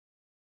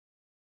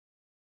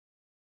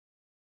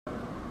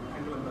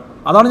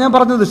അതാണ് ഞാൻ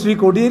പറഞ്ഞത്. ശ്രീ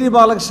കോടിയേരി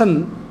ബാലകൃഷ്ണൻ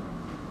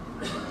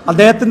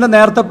അദ്ദേഹത്തിൻ്റെ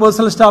നേരത്തെ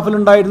പേഴ്സണൽ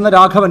സ്റ്റാഫിലുണ്ടായിരുന്ന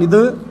രാഘവൻ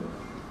ഇത്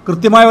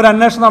കൃത്യമായ ഒരു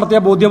അന്വേഷണം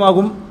നടത്തിയാൽ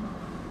ബോധ്യമാകും.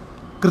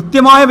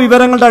 കൃത്യമായ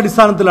വിവരങ്ങളുടെ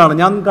അടിസ്ഥാനത്തിലാണ്.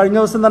 ഞാൻ കഴിഞ്ഞ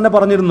ദിവസം തന്നെ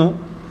പറഞ്ഞിരുന്നു,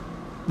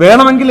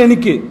 വേണമെങ്കിൽ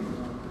എനിക്ക്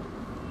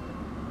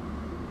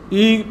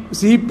ഈ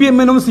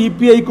CPM-നും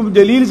CPI-ക്കും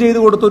ജലീൽ ചെയ്തു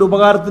കൊടുത്തൊരു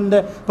ഉപകാരത്തിൻ്റെ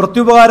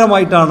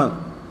പ്രത്യുപകാരമായിട്ടാണ്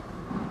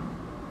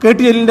KT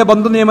ജലീലിൻ്റെ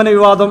ബന്ധു നിയമന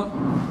വിവാദം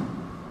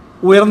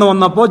ഉയർന്നു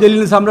വന്നപ്പോൾ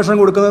ജലീലിന് സംരക്ഷണം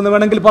കൊടുക്കുന്നതെന്ന്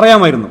വേണമെങ്കിൽ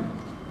പറയാമായിരുന്നു.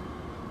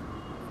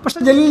 പക്ഷെ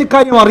ജലീൽ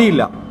ഇക്കാര്യം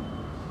അറിയില്ല.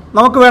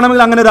 നമുക്ക്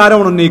വേണമെങ്കിൽ അങ്ങനെ ഒരു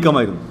ആരോപണം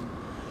ഉന്നയിക്കാമായിരുന്നു.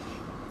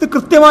 ഇത്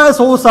കൃത്യമായ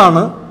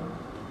സോഴ്സാണ്.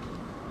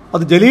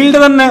 അത്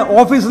ജലീലിൻ്റെ തന്നെ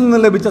ഓഫീസിൽ നിന്ന്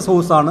ലഭിച്ച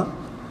സോഴ്സാണ്.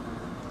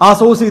 ആ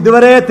സോഴ്സ്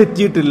ഇതുവരെ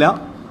തെറ്റിയിട്ടില്ല.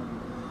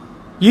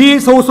 ഈ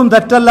സോഴ്സും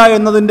തെറ്റല്ല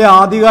എന്നതിൻ്റെ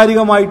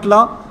ആധികാരികമായിട്ടുള്ള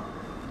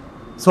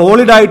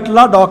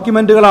സോളിഡായിട്ടുള്ള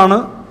ഡോക്യുമെൻറ്റുകളാണ്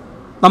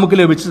നമുക്ക്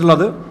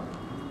ലഭിച്ചിട്ടുള്ളത്.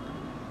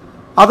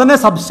 അതിനെ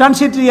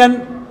സബ്സ്റ്റാൻഷിയേറ്റ് ചെയ്യാൻ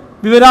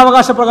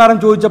വിവരാവകാശ പ്രകാരം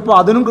ചോദിച്ചപ്പോൾ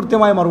അതിനും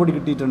കൃത്യമായ മറുപടി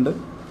കിട്ടിയിട്ടുണ്ട്.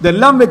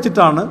 ഇതെല്ലാം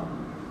വെച്ചിട്ടാണ്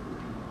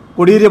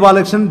കോടിയേരി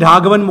ബാലകൃഷ്ണൻ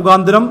രാഘവൻ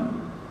മുഖാന്തരം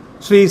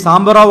ശ്രീ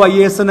സാംബറാവ്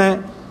IAS-നെ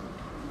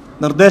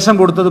നിർദ്ദേശം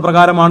കൊടുത്തത്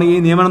പ്രകാരമാണ് ഈ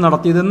നിയമനം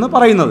നടത്തിയതെന്ന്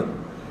പറയുന്നത്.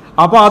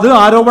 അപ്പോൾ അത്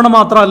ആരോപണം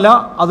മാത്രമല്ല,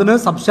 അതിന്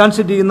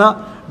സബ്സ്റ്റാൻഷിയേറ്റ് ചെയ്യുന്ന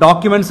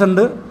ഡോക്യുമെൻറ്റ്സ്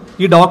ഉണ്ട്.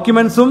 ഈ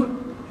ഡോക്യുമെൻറ്റ്സും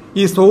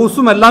ഈ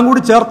സോഴ്സും എല്ലാം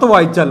കൂടി ചേർത്ത്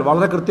വായിച്ചാൽ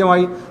വളരെ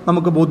കൃത്യമായി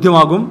നമുക്ക്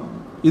ബോധ്യമാകും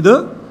ഇത്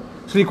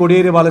ശ്രീ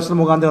കോടിയേരി ബാലകൃഷ്ണൻ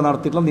മുഖാന്തരം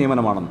നടത്തിയിട്ടുള്ള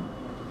നിയമനമാണെന്ന്.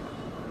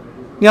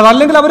 ഇനി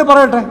അതല്ലെങ്കിൽ അവർ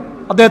പറയട്ടെ,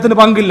 അദ്ദേഹത്തിന്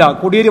പങ്കില്ല,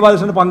 കോടിയേരി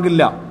ബാലകൃഷ്ണന്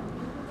പങ്കില്ല,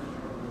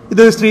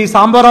 ഇത് ശ്രീ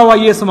സാംബറാവ്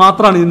IAS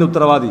മാത്രമാണ് ഇതിൻ്റെ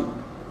ഉത്തരവാദി,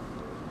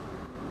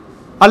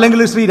 അല്ലെങ്കിൽ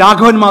ശ്രീ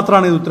രാഘവൻ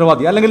മാത്രമാണ് ഇത്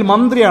ഉത്തരവാദി, അല്ലെങ്കിൽ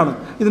മന്ത്രിയാണ്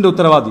ഇതിൻ്റെ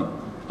ഉത്തരവാദി,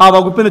 ആ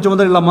വകുപ്പിന്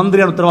ചുമതലയുള്ള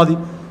മന്ത്രിയാണ് ഉത്തരവാദി.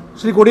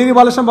 ശ്രീ കോടിയേരി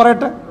ബാലകൃഷ്ണൻ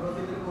പറയട്ടെ.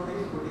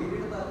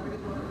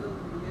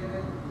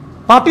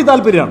 പാർട്ടി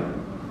താല്പര്യമാണ്.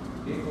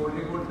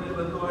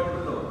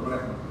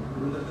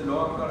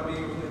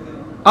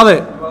 അതെ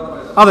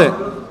അതെ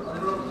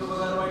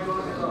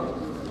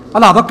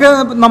അല്ല, അതൊക്കെ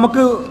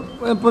നമുക്ക്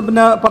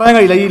പിന്നെ പറയാൻ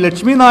കഴിയില്ല. ഈ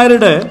ലക്ഷ്മി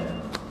നായരുടെ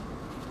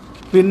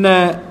പിന്നെ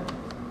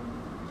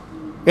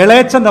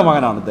ഇളയച്ചൻ്റെ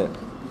മകനാണിത്.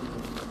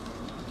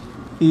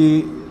 ഈ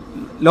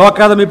ലോ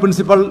അക്കാദമി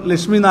പ്രിൻസിപ്പൽ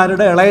ലക്ഷ്മി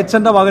നായരുടെ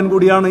ഇളയച്ചൻ്റെ മകൻ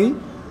കൂടിയാണ് ഈ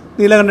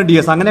നീലകണ്ഠൻ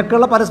DS.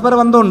 അങ്ങനെയൊക്കെയുള്ള പരസ്പര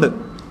ബന്ധമുണ്ട്.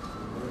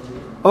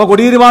 അപ്പോൾ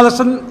കോടിയേരി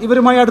ബാലകൃഷ്ണൻ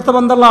ഇവരുമായി അടുത്ത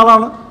ബന്ധമുള്ള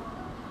ആളാണ്.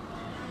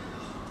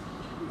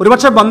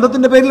 ഒരുപക്ഷെ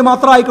ബന്ധത്തിൻ്റെ പേരിൽ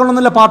മാത്രം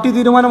ആയിക്കൊള്ളുന്നില്ല, പാർട്ടി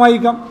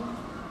തീരുമാനമായിരിക്കാം.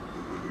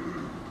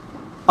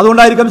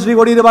 അതുകൊണ്ടായിരിക്കാം ശ്രീ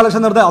കോടിയേരി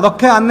ബാലകൃഷ്ണൻ നിർദ്ദേശം.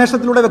 അതൊക്കെ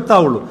അന്വേഷണത്തിലൂടെ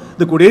വ്യക്തമാവുള്ളൂ.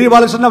 ഇത് കോടിയേരി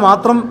ബാലകൃഷ്ണൻ്റെ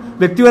മാത്രം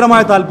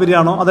വ്യക്തിപരമായ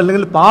താല്പര്യമാണോ,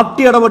 അതല്ലെങ്കിൽ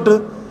പാർട്ടി ഇടപെട്ട്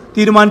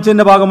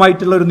തീരുമാനിച്ചതിൻ്റെ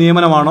ഭാഗമായിട്ടുള്ള ഒരു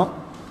നിയമനമാണോ?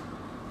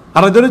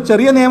 കാരണം ഇതൊരു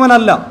ചെറിയ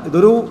നിയമനമല്ല,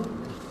 ഇതൊരു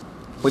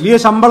വലിയ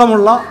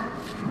ശമ്പളമുള്ള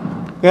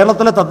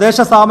കേരളത്തിലെ തദ്ദേശ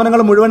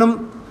സ്ഥാപനങ്ങൾ മുഴുവനും.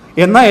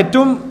 എന്നാൽ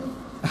ഏറ്റവും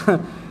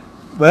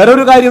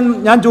വേറൊരു കാര്യം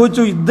ഞാൻ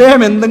ചോദിച്ചു,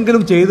 ഇദ്ദേഹം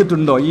എന്തെങ്കിലും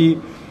ചെയ്തിട്ടുണ്ടോ?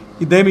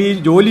 ഇദ്ദേഹം ഈ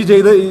ജോലി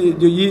ചെയ്ത്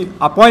ഈ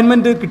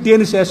അപ്പോയിൻമെൻറ്റ്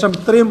കിട്ടിയതിന് ശേഷം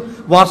ഇത്രയും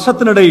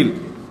വർഷത്തിനിടയിൽ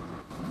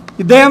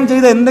ഇദ്ദേഹം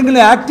ചെയ്ത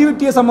എന്തെങ്കിലും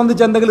ആക്ടിവിറ്റിയെ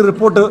സംബന്ധിച്ച് എന്തെങ്കിലും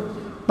റിപ്പോർട്ട്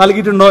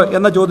നൽകിയിട്ടുണ്ടോ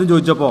എന്ന ചോദ്യം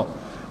ചോദിച്ചപ്പോൾ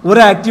ഒരു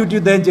ആക്ടിവിറ്റി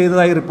ഇദ്ദേഹം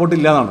ചെയ്തതായി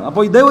റിപ്പോർട്ടില്ല എന്നാണ്.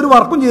 അപ്പോൾ ഇദ്ദേഹം ഒരു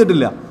വർക്കും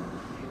ചെയ്തിട്ടില്ല.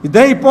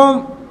 ഇദ്ദേഹം ഇപ്പോൾ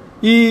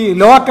ഈ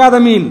ലോ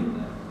അക്കാദമിയിൽ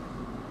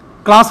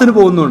ക്ലാസ്സിന്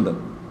പോകുന്നുണ്ട്.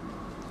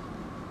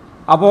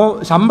 അപ്പോൾ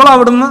ശമ്പളം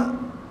അവിടുന്ന്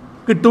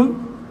കിട്ടും.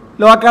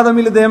 ലോ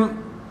അക്കാദമിയിൽ ഇദ്ദേഹം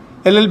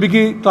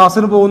LLBക്ക്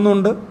ക്ലാസ്സിന്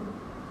പോകുന്നുണ്ട്.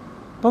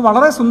 അപ്പോൾ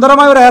വളരെ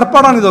സുന്ദരമായ ഒരു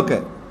ഏർപ്പാടാണ് ഇതൊക്കെ.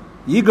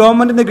 ഈ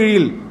ഗവൺമെൻറ്റിൻ്റെ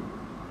കീഴിൽ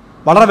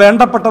വളരെ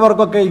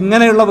വേണ്ടപ്പെട്ടവർക്കൊക്കെ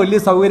ഇങ്ങനെയുള്ള വലിയ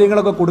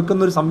സൗകര്യങ്ങളൊക്കെ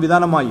കൊടുക്കുന്ന ഒരു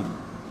സംവിധാനമായി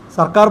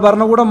സർക്കാർ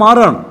ഭരണകൂടം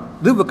മാറുകയാണ്.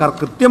 ഇത്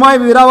കൃത്യമായ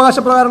വിവരാവകാശ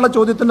പ്രകാരമുള്ള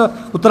ചോദ്യത്തിൻ്റെ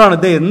ഉത്തരമാണ്.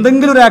 ഇത്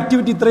എന്തെങ്കിലും ഒരു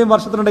ആക്ടിവിറ്റി ഇത്രയും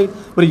വർഷത്തിനിടയിൽ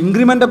ഒരു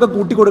ഇൻക്രിമെൻ്റ് ഒക്കെ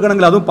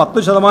കൂട്ടിക്കൊടുക്കണമെങ്കിൽ, അതും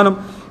 10%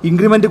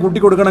 ഇൻക്രിമെൻ്റ്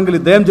കൂട്ടിക്കൊടുക്കണമെങ്കിൽ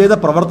ഇദ്ദേഹം ചെയ്ത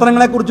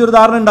പ്രവർത്തനങ്ങളെക്കുറിച്ച് ഒരു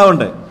ധാരണ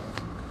ഉണ്ടാവണ്ടേ?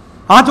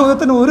 ആ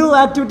ചോദ്യത്തിന് ഒരു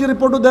ആക്ടിവിറ്റി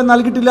റിപ്പോർട്ടും ഇദ്ദേഹം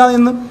നൽകിയിട്ടില്ല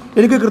എന്ന്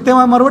എനിക്ക്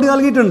കൃത്യമായ മറുപടി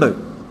നൽകിയിട്ടുണ്ട്.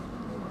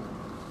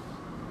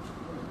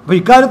 അപ്പോൾ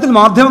ഇക്കാര്യത്തിൽ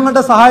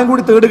മാധ്യമങ്ങളുടെ സഹായം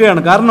കൂടി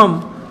തേടുകയാണ്. കാരണം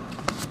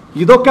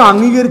ഇതൊക്കെ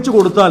അംഗീകരിച്ചു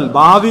കൊടുത്താൽ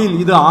ഭാവിയിൽ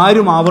ഇത്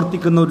ആരും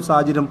ആവർത്തിക്കുന്ന ഒരു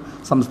സാഹചര്യം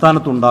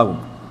സംസ്ഥാനത്തുണ്ടാകും.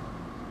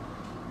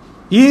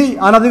 ഈ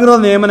അനധികൃത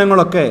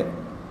നിയമനങ്ങളൊക്കെ,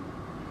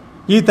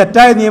 ഈ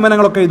തെറ്റായ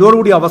നിയമനങ്ങളൊക്കെ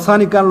ഇതോടുകൂടി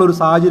അവസാനിക്കാനുള്ള ഒരു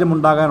സാഹചര്യം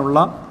ഉണ്ടാകാനുള്ള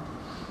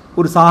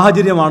ഒരു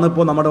സാഹചര്യമാണ്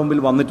ഇപ്പോൾ നമ്മുടെ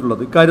മുമ്പിൽ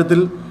വന്നിട്ടുള്ളത്. ഇക്കാര്യത്തിൽ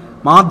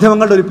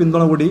മാധ്യമങ്ങളുടെ ഒരു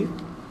പിന്തുണ കൂടി,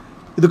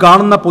 ഇത്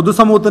കാണുന്ന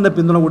പൊതുസമൂഹത്തിൻ്റെ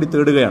പിന്തുണ കൂടി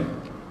തേടുകയാണ്.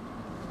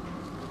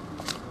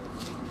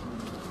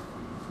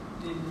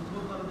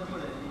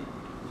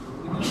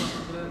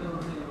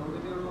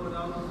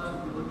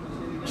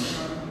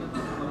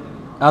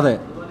 അതെ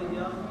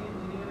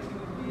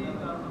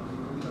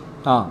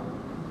ആ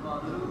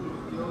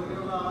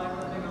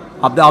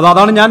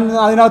അതാണ് ഞാൻ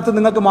അതിനകത്ത്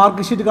നിങ്ങൾക്ക്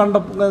മാർക്ക് ഷീറ്റ്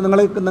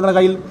നിങ്ങളുടെ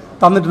കയ്യിൽ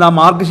തന്നിട്ടുണ്ട്. ആ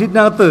മാർക്ക്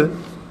ഷീറ്റിനകത്ത്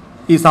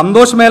ഈ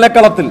സന്തോഷ്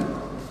മേലക്കളത്തിൽ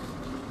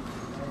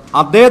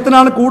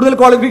അദ്ദേഹത്തിനാണ് കൂടുതൽ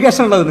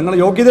ക്വാളിഫിക്കേഷൻ ഉള്ളത്. നിങ്ങൾ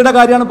യോഗ്യതയുടെ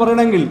കാര്യമാണ്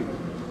പറയണമെങ്കിൽ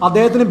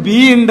അദ്ദേഹത്തിന് B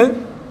ഉണ്ട്,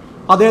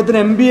 അദ്ദേഹത്തിന്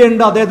MBA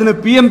ഉണ്ട്, അദ്ദേഹത്തിന്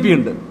PMP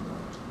ഉണ്ട്.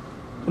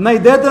 എന്നാൽ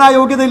ഇദ്ദേഹത്തിന് ആ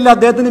യോഗ്യത ഇല്ല.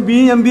 അദ്ദേഹത്തിന്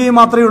B MBA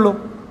മാത്രമേ ഉള്ളൂ.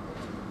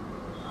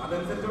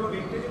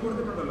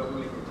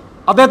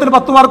 അദ്ദേഹത്തിന്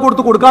 10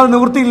 മാർക്ക് കൊടുക്കാതെ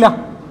നിവൃത്തിയില്ല.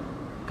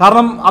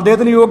 കാരണം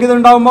അദ്ദേഹത്തിന് യോഗ്യത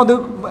ഉണ്ടാകുമ്പോൾ അത്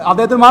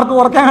അദ്ദേഹത്തിന് മാർക്ക്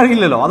കുറയ്ക്കാൻ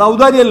കഴിയില്ലല്ലോ, അത്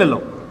ഔദാര്യമല്ലല്ലോ.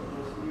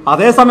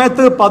 അതേ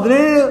സമയത്ത് 17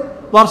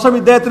 വർഷം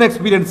ഇദ്ദേഹത്തിന്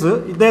എക്സ്പീരിയൻസ്,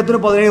 ഇദ്ദേഹത്തിന്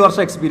 17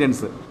 വർഷം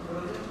എക്സ്പീരിയൻസ്.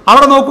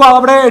 അവിടെ നോക്കുക,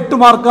 അവിടെ 8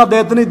 മാർക്ക്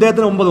ഇദ്ദേഹത്തിന്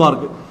 9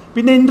 മാർക്ക്.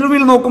 പിന്നെ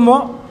ഇന്റർവ്യൂവിൽ നോക്കുമ്പോൾ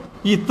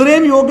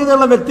ഇത്രയും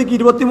യോഗ്യതയുള്ള വ്യക്തിക്ക്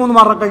 23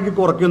 മാർക്കാക്കി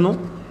കുറയ്ക്കുന്നു,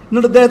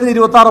 എന്നിട്ട് ഇദ്ദേഹത്തിന്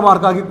 26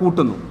 മാർക്കാക്കി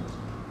കൂട്ടുന്നു.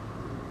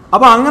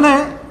 അപ്പോൾ അങ്ങനെ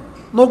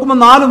നോക്കുമ്പോൾ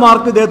 4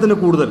 മാർക്ക് ഇദ്ദേഹത്തിന്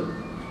കൂടുതൽ.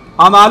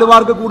 ആ 4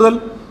 മാർക്ക് കൂടുതൽ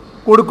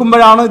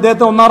കൊടുക്കുമ്പോഴാണ്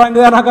ഇദ്ദേഹത്തെ 1ാം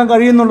റാങ്കുകാരനാക്കാൻ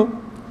കഴിയുന്നുള്ളൂ.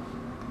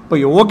 ഇപ്പോൾ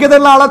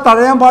യോഗ്യതയുള്ള ആളെ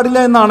തഴയാൻ പാടില്ല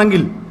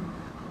എന്നാണെങ്കിൽ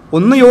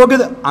ഒന്ന്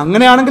യോഗ്യത,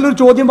 അങ്ങനെയാണെങ്കിൽ ഒരു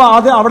ചോദ്യം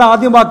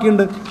ആദ്യം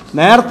ബാക്കിയുണ്ട്.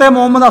 നേരത്തെ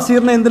മുഹമ്മദ്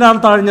അസീറിനെ എന്തിനാണ്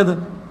തഴഞ്ഞത്?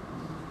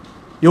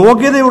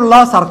 യോഗ്യതയുള്ള,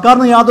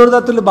 സർക്കാരിന് യാതൊരു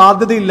തരത്തിൽ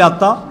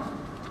ബാധ്യതയില്ലാത്ത,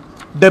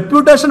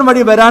 ഡെപ്യൂട്ടേഷൻ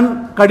വഴി വരാൻ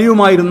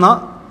കഴിയുമായിരുന്ന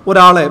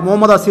ഒരാളെ,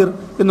 മുഹമ്മദ് അസീർ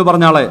എന്ന്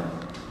പറഞ്ഞ ആളെ,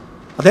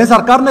 അദ്ദേഹം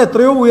സർക്കാരിൻ്റെ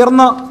എത്രയോ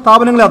ഉയർന്ന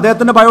സ്ഥാപനങ്ങളിൽ,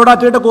 അദ്ദേഹത്തിൻ്റെ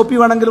ബയോഡാറ്റയുടെ കോപ്പി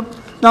വേണമെങ്കിലും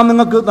ഞാൻ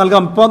നിങ്ങൾക്ക്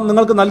നൽകാം. ഇപ്പം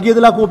നിങ്ങൾക്ക്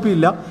നൽകിയതിൽ ആ കോപ്പി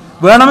ഇല്ല,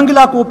 വേണമെങ്കിൽ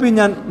ആ കോപ്പി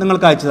ഞാൻ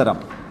നിങ്ങൾക്ക് അയച്ചു തരാം.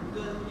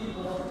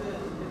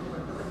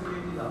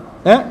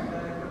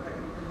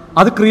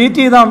 അത് ക്രിയേറ്റ്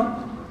ചെയ്താണ്.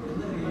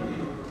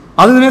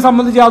 അതിനെ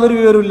സംബന്ധിച്ച് യാതൊരു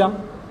വിവരമില്ല.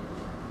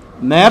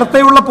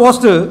 നേരത്തെയുള്ള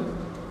പോസ്റ്റ്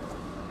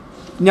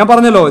ഞാൻ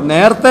പറഞ്ഞല്ലോ,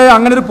 നേരത്തെ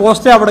അങ്ങനെ ഒരു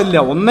പോസ്റ്റേ അവിടെ ഇല്ല.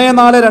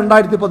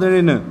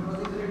 1/4/2017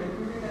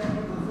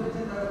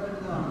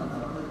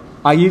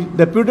 ഈ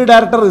deputy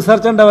director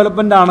research and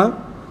development ആണ്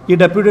ഈ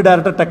ഡെപ്യൂട്ടി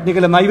ഡയറക്ടർ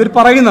ടെക്നിക്കൽ എന്നാണ് ഇവർ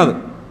പറയുന്നത്.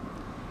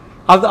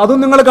 അതും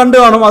നിങ്ങൾ കണ്ടു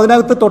കാണും.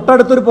 അതിനകത്ത്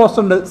തൊട്ടടുത്തൊരു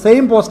പോസ്റ്റ് ഉണ്ട്,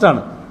 സെയിം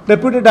പോസ്റ്റാണ്,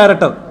 ഡെപ്യൂട്ടി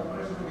ഡയറക്ടർ.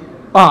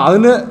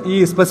 അതിന് ഈ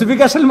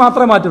സ്പെസിഫിക്കേഷനിൽ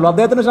മാത്രമേ മാറ്റുള്ളൂ.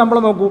 അദ്ദേഹത്തിൻ്റെ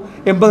ശമ്പളം നോക്കൂ,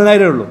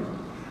 80,000 ഉള്ളൂ.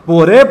 അപ്പോൾ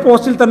ഒരേ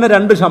പോസ്റ്റിൽ തന്നെ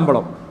 2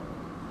 ശമ്പളം.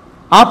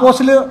 ആ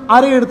പോസ്റ്റിൽ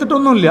ആരെയും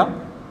എടുത്തിട്ടൊന്നുമില്ല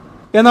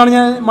എന്നാണ്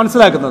ഞാൻ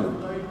മനസ്സിലാക്കുന്നത്.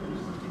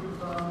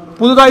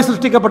 പുതുതായി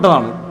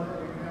സൃഷ്ടിക്കപ്പെട്ടതാണ്.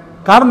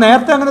 കാരണം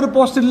നേരത്തെ അങ്ങനെ ഒരു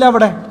പോസ്റ്റ് ഇല്ല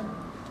അവിടെ.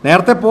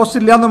 നേരത്തെ പോസ്റ്റ്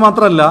ഇല്ല എന്ന്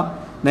മാത്രമല്ല,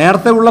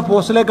 നേരത്തെ ഉള്ള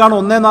പോസ്റ്റിലേക്കാണ്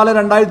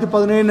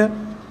 1/4/2017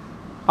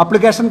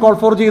 അപ്ലിക്കേഷൻ കോൾ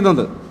ഫോർ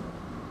ചെയ്യുന്നത്.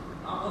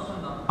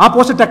 ആ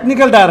പോസ്റ്റ്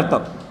ടെക്നിക്കൽ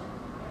ഡയറക്ടർ,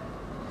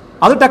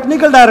 അത്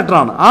ടെക്നിക്കൽ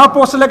ഡയറക്ടറാണ്. ആ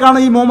പോസ്റ്റിലേക്കാണ്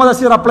ഈ മുഹമ്മദ്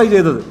അസീർ അപ്ലൈ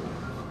ചെയ്തത്.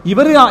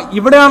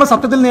 ഇവിടെയാണ്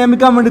സത്യത്തിൽ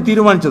നിയമിക്കാൻ വേണ്ടി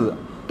തീരുമാനിച്ചത്.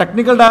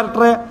 ടെക്നിക്കൽ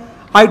ഡയറക്ടറെ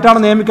ആയിട്ടാണ്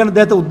നിയമിക്കാൻ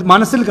അദ്ദേഹത്തെ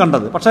മനസ്സിൽ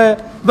കണ്ടത്. പക്ഷേ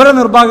ഇവരെ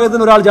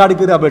നിർഭാഗ്യത്തിന് ഒരാൾ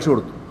ചാടിക്കയറി അപേക്ഷ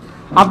കൊടുത്തു.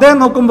 അദ്ദേഹം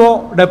നോക്കുമ്പോൾ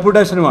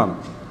ഡെപ്യൂട്ടേഷനുമാണ്.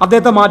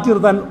 അദ്ദേഹത്തെ മാറ്റി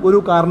നിർത്താൻ ഒരു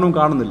കാരണവും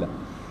കാണുന്നില്ല.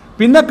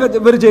 പിന്നെ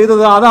ഇവർ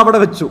ചെയ്തത് അത് അവിടെ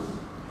വെച്ചു,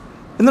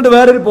 എന്നിട്ട്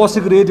വേറൊരു പോസ്റ്റ്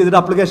ക്രിയേറ്റ് ചെയ്തിട്ട്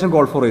അപ്ലിക്കേഷൻ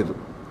കോൾ ഫോർ ചെയ്തു.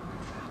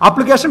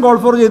 അപ്ലിക്കേഷൻ കോൾ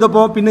ഫോർ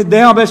ചെയ്തപ്പോൾ പിന്നെ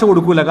ഇദ്ദേഹം അപേക്ഷ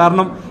കൊടുക്കൂല.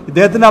 കാരണം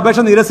ഇദ്ദേഹത്തിൻ്റെ അപേക്ഷ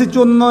നിരസിച്ചു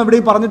ഒന്നും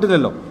എവിടെയും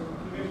പറഞ്ഞിട്ടില്ലല്ലോ.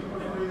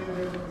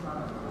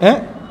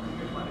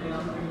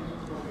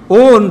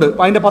 ഉണ്ട്.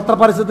 അതിൻ്റെ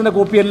പത്രപരസ്യത്തിൻ്റെ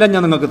കോപ്പിയെല്ലാം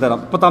ഞാൻ നിങ്ങൾക്ക് തരാം.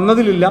 ഇപ്പോൾ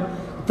തന്നതിലില്ല,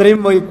 ഇത്രയും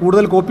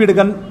കൂടുതൽ കോപ്പി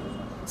എടുക്കാൻ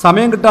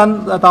സമയം കിട്ടാൻ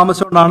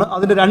താമസിച്ചുകൊണ്ടാണ്.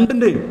 അതിൻ്റെ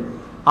രണ്ടിൻ്റെയും,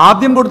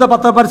 ആദ്യം കൊടുത്ത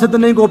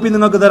പത്രപരസ്യത്തിൻ്റെയും കോപ്പി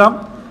നിങ്ങൾക്ക് തരാം,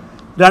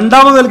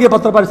 രണ്ടാമത് നൽകിയ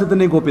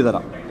പത്രപരസ്യത്തിൻ്റെയും കോപ്പി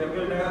തരാം.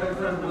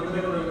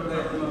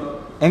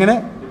 എങ്ങനെ?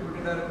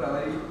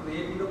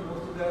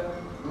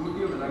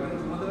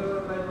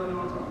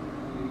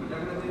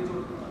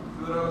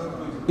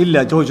 ഇല്ല,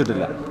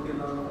 ചോദിച്ചിട്ടില്ല.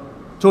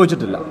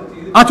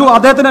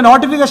 അദ്ദേഹത്തിൻ്റെ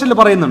നോട്ടിഫിക്കേഷനിൽ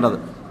പറയുന്നുണ്ട്. അത്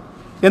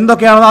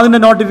എന്തൊക്കെയാണ് അതിൻ്റെ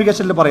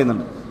നോട്ടിഫിക്കേഷനിൽ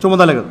പറയുന്നുണ്ട്,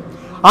 ചുമതലകൾ.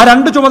 ആ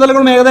 2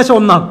 ചുമതലകളും ഏകദേശം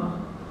ഒന്നാണ്.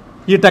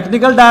 ഈ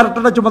ടെക്നിക്കൽ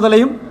ഡയറക്ടറുടെ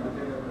ചുമതലയും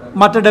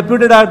മറ്റേ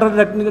ഡെപ്യൂട്ടി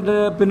ഡയറക്ടറുടെ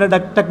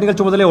ടെക്നിക്കൽ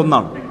ചുമതലയും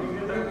ഒന്നാണ്.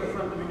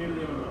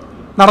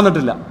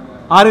 നടന്നിട്ടില്ല,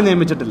 ആരും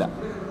നിയമിച്ചിട്ടില്ല.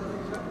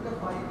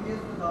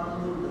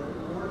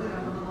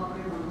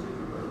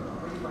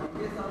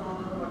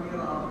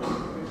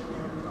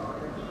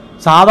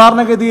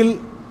 സാധാരണഗതിയിൽ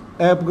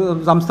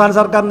സംസ്ഥാന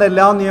സർക്കാരിൻ്റെ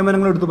എല്ലാ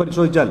നിയമനങ്ങളും എടുത്ത്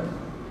പരിശോധിച്ചാൽ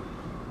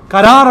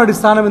കരാർ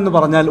അടിസ്ഥാനം എന്ന്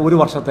പറഞ്ഞാൽ 1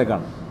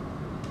 വർഷത്തേക്കാണ്.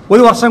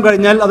 1 വർഷം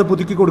കഴിഞ്ഞാൽ അത്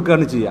പുതുക്കി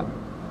കൊടുക്കുകയാണ് ചെയ്യുക.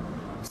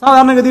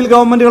 സാധാരണഗതിയിൽ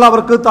ഗവൺമെൻറ്റുകൾ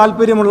അവർക്ക്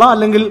താല്പര്യമുള്ള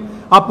അല്ലെങ്കിൽ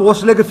ആ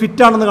പോസ്റ്റിലേക്ക്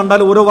ഫിറ്റാണെന്ന്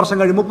കണ്ടാൽ ഓരോ വർഷം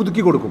കഴിയുമ്പോൾ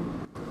പുതുക്കി കൊടുക്കും.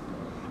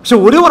 പക്ഷെ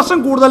 1 വർഷം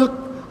കൂടുതൽ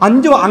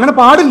 5 അങ്ങനെ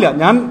പാടില്ല.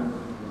 ഞാൻ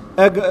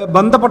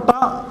ബന്ധപ്പെട്ട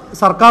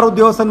സർക്കാർ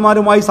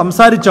ഉദ്യോഗസ്ഥന്മാരുമായി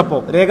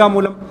സംസാരിച്ചപ്പോൾ,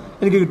 രേഖാമൂലം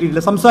എനിക്ക്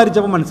കിട്ടിയിട്ടില്ല,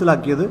 സംസാരിച്ചപ്പോൾ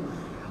മനസ്സിലാക്കിയത്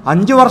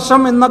 5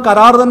 വർഷം എന്ന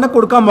കരാർ തന്നെ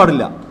കൊടുക്കാൻ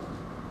പാടില്ല.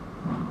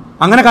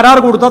 അങ്ങനെ കരാർ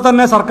കൊടുത്താൽ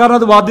തന്നെ സർക്കാരിന്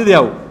അത്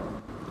ബാധ്യതയാവും.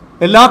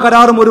 എല്ലാ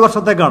കരാറും 1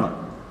 വർഷത്തേക്കാണ്,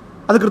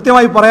 അത്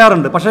കൃത്യമായി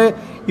പറയാറുണ്ട്. പക്ഷേ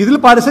ഇതിൽ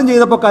പരസ്യം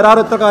ചെയ്തപ്പോൾ കരാർ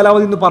എത്ര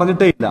കാലാവധി എന്ന്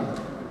പറഞ്ഞിട്ടേ ഇല്ല.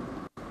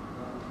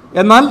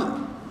 എന്നാൽ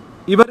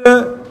ഇവർ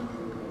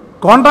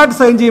കോൺട്രാക്ട്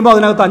സൈൻ ചെയ്യുമ്പോൾ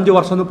അതിനകത്ത് 5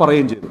 വർഷം എന്ന്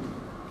പറയുകയും ചെയ്തു.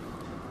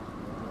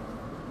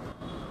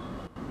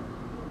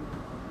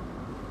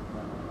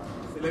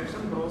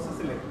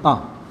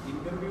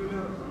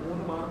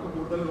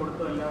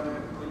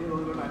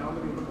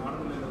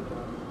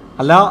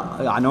 അല്ല,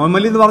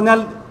 അനോമലി എന്ന് പറഞ്ഞാൽ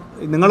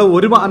നിങ്ങൾ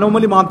ഒരു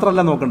അനോമലി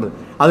മാത്രമല്ല നോക്കേണ്ടത്,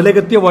 അതിലേക്ക്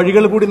എത്തിയ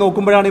വഴികൾ കൂടി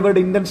നോക്കുമ്പോഴാണ്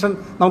ഇവരുടെ ഇന്റൻഷൻ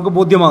നമുക്ക്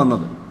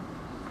ബോധ്യമാകുന്നത്.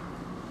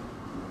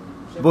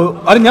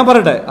 അത് ഞാൻ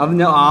പറയട്ടെ,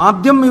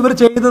 ആദ്യം ഇവർ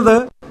ചെയ്തത്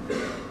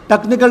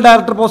ടെക്നിക്കൽ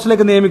ഡയറക്ടർ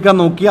പോസ്റ്റിലേക്ക് നിയമിക്കാൻ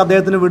നോക്കി.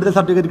 അദ്ദേഹത്തിന് വിടുതൽ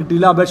സർട്ടിഫിക്കറ്റ്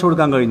കിട്ടിയില്ല, അപേക്ഷ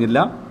കൊടുക്കാൻ കഴിഞ്ഞില്ല.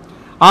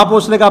 ആ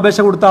പോസ്റ്റിലേക്ക് അപേക്ഷ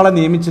കൊടുത്ത ആളെ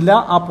നിയമിച്ചില്ല,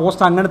 ആ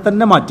പോസ്റ്റ് അങ്ങനെ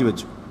തന്നെ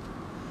മാറ്റിവെച്ചു.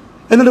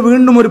 എന്നിട്ട്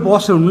വീണ്ടും ഒരു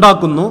പോസ്റ്റ്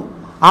ഉണ്ടാക്കുന്നു,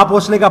 ആ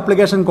പോസ്റ്റിലേക്ക്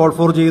അപ്ലിക്കേഷൻ കോൾ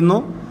ഫോർ ചെയ്യുന്നു.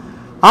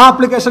 ആ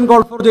അപ്ലിക്കേഷൻ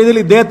കോൾ ഫോർ ചെയ്തതിൽ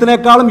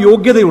ഇദ്ദേഹത്തിനേക്കാളും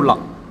യോഗ്യതയുള്ള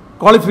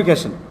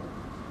ക്വാളിഫിക്കേഷൻ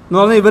എന്ന്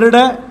പറഞ്ഞാൽ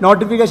ഇവരുടെ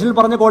നോട്ടിഫിക്കേഷനിൽ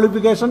പറഞ്ഞ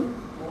ക്വാളിഫിക്കേഷൻ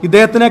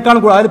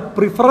ഇദ്ദേഹത്തിനേക്കാളും അതായത്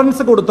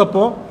പ്രിഫറൻസ്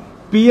കൊടുത്തപ്പോൾ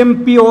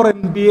PMP ഓർ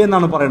MBA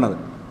എന്നാണ് പറയുന്നത്,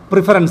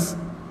 പ്രിഫറൻസ്.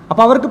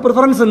 അപ്പോൾ അവർക്ക്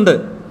പ്രിഫറൻസ് ഉണ്ട്.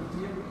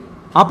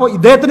 അപ്പോൾ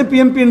ഇദ്ദേഹത്തിന്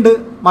PMP ഉണ്ട്,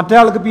 മറ്റേ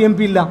ആൾക്ക്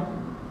PMP ഇല്ല.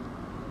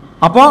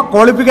 അപ്പോൾ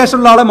ക്വാളിഫിക്കേഷൻ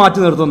ഉള്ള ആളെ മാറ്റി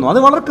നിർത്തുന്നു. അത്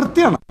വളരെ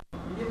കൃത്യമാണ്.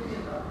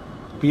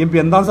 PMP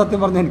എന്താണെന്ന്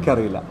സത്യം പറഞ്ഞാൽ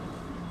എനിക്കറിയില്ല.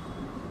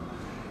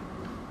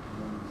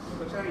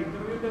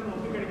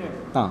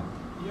 ആ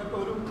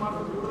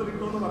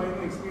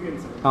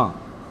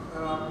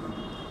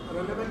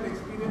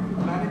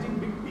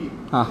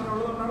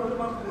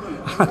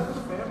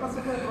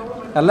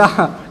അല്ല,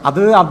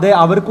 അത്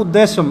അവർക്ക്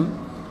ഉദ്ദേശം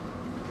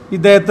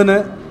ഇദ്ദേഹത്തിന്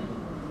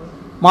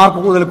മാർക്ക്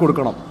കൂടുതൽ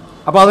കൊടുക്കണം.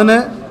 അപ്പോൾ അതിന്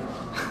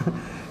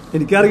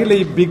എനിക്കറിയില്ല,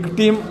 ഈ ബിഗ്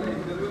ടീം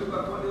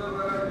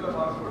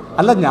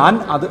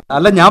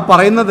ഞാൻ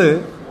പറയുന്നത്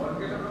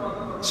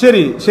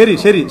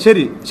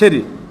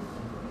ശരി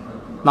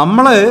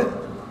നമ്മൾ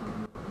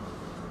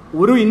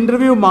ഒരു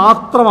ഇന്റർവ്യൂ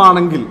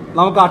മാത്രമാണെങ്കിൽ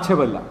നമുക്ക്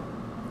ആക്ഷേപമില്ല.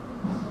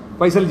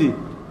 ഫൈസൽജി,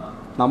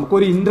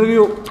 നമുക്കൊരു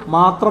ഇന്റർവ്യൂ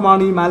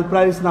മാത്രമാണ് ഈ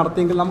മാൽപ്രാക്ടീസ്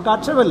നടത്തിയെങ്കിൽ നമുക്ക്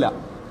ആക്ഷേപമില്ല.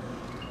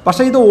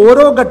 പക്ഷേ ഇത്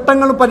ഓരോ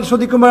ഘട്ടങ്ങളും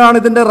പരിശോധിക്കുമ്പോഴാണ്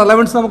ഇതിൻ്റെ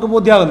റെലവൻസ് നമുക്ക്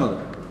ബോധ്യമാകുന്നത്.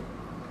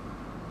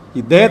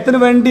 ഇദ്ദേഹത്തിന്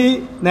വേണ്ടി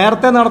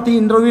നേരത്തെ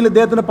നടത്തിയ ഇന്റർവ്യൂവിൽ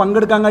ഇദ്ദേഹത്തിന്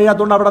പങ്കെടുക്കാൻ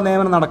കഴിയാത്തതുകൊണ്ട് അവിടെ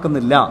നിയമനം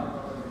നടക്കുന്നില്ല.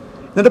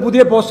 എന്നിട്ട്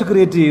പുതിയ പോസ്റ്റ്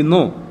ക്രിയേറ്റ്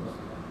ചെയ്യുന്നു.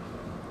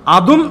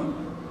 അതും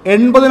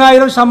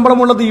 80,000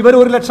 ശമ്പളമുള്ളത് ഇവർ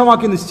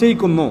 1,00,000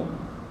 നിശ്ചയിക്കുന്നു.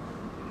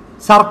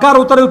 സർക്കാർ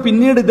ഉത്തരവ്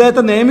പിന്നീട്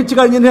ഇദ്ദേഹത്തെ നിയമിച്ചു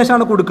കഴിഞ്ഞതിന്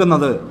ശേഷമാണ്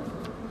കൊടുക്കുന്നത്.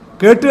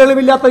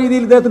 കേട്ടുകേൾവില്ലാത്ത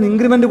രീതിയിൽ ഇദ്ദേഹത്തിന്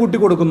ഇൻക്രിമെന്റ് കൂട്ടി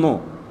കൊടുക്കുന്നു.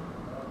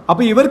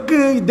 അപ്പോൾ ഇവർക്ക്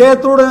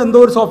ഇദ്ദേഹത്തോട് എന്തോ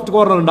ഒരു സോഫ്റ്റ്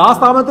കോർണർ ഉണ്ട്. ആ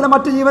സ്ഥാപനത്തിലെ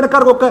മറ്റ്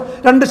ജീവനക്കാർക്കൊക്കെ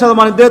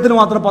 2%, ഇദ്ദേഹത്തിന്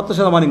മാത്രം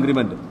 10%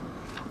 ഇൻക്രിമെന്റ്.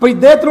 അപ്പോൾ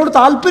ഇദ്ദേഹത്തിനോട്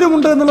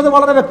താല്പര്യമുണ്ട് എന്നുള്ളത്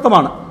വളരെ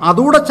വ്യക്തമാണ്.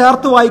 അതുകൂടെ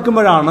ചേർത്ത്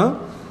വായിക്കുമ്പോഴാണ്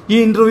ഈ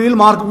ഇന്റർവ്യൂവിൽ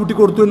മാർക്ക് കൂട്ടി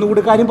കൊടുത്തു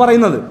എന്നുകൂടി കാര്യം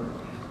പറയുന്നത്.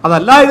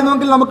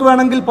 അതല്ലായിരുന്നുവെങ്കിൽ നമുക്ക്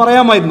വേണമെങ്കിൽ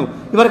പറയാമായിരുന്നു,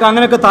 ഇവർക്ക്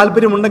അങ്ങനെയൊക്കെ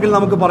താല്പര്യമുണ്ടെങ്കിൽ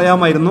നമുക്ക്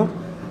പറയാമായിരുന്നു.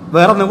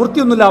 വേറെ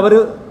നിവൃത്തിയൊന്നുമില്ല, അവർ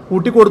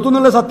കൂട്ടിക്കൊടുത്തു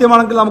എന്നുള്ളത്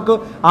സത്യമാണെങ്കിൽ നമുക്ക്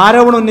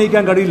ആരോപണം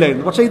ഉന്നയിക്കാൻ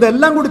കഴിയില്ലായിരുന്നു. പക്ഷേ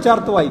ഇതെല്ലാം കൂടി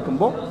ചേർത്ത്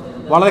വായിക്കുമ്പോൾ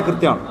വളരെ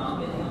കൃത്യമാണ്.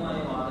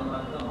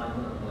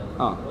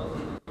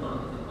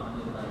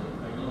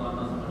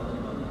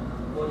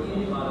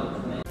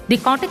 The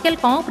Kottakkal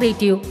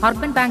Cooperative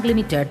Urban Bank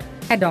Limited,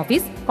 Head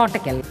Office,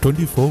 Kottakkal.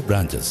 24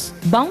 branches.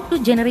 Bound to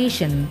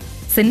generation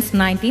since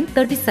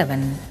 1937.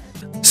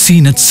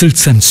 Seenat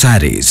Silks and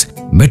Sarees,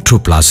 Metro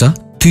Plaza,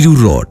 Thiru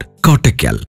Road, Kottakkal.